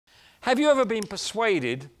Have you ever been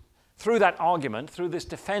persuaded through that argument, through this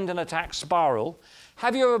defend and attack spiral,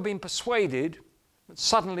 have you ever been persuaded that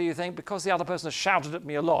suddenly you think, because the other person has shouted at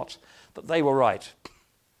me a lot, that they were right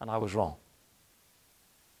and I was wrong?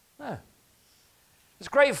 No. It's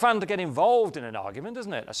great fun to get involved in an argument,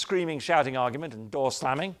 isn't it? A screaming, shouting argument and door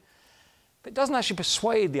slamming. But it doesn't actually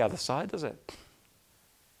persuade the other side, does it?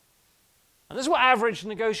 And this is what average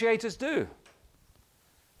negotiators do.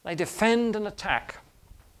 They defend and attack.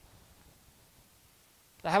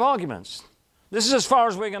 They have arguments. This is as far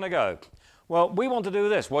as we're going to go. Well, we want to do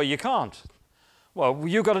this. Well, you can't. Well,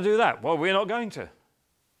 you've got to do that. Well, we're not going to.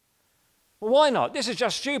 Well, why not? This is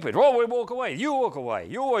just stupid. Well, we walk away. You walk away.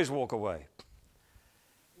 You always walk away.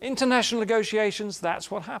 International negotiations,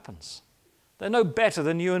 that's what happens. They're no better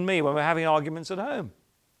than you and me when we're having arguments at home.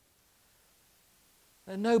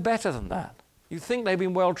 They're no better than that. You think they've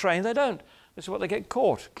been well trained. They don't. This is what they get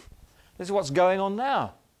caught. This is what's going on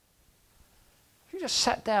now. If you just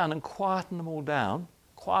sat down and quieten them all down,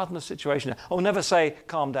 quieten the situation down. Oh, never say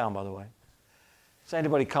calm down, by the way. Say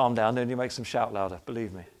anybody calm down, then you make them shout louder,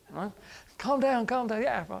 believe me. Right? Calm down,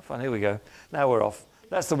 yeah, right, fine, here we go. Now we're off.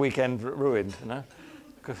 That's the weekend ruined, you know.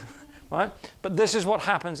 Right? But this is what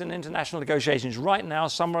happens in international negotiations. Right now,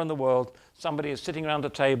 somewhere in the world, somebody is sitting around a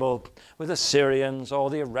table with the Syrians or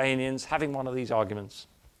the Iranians having one of these arguments.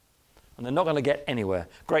 And they're not going to get anywhere.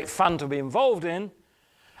 Great fun to be involved in,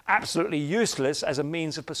 absolutely useless as a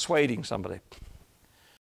means of persuading somebody.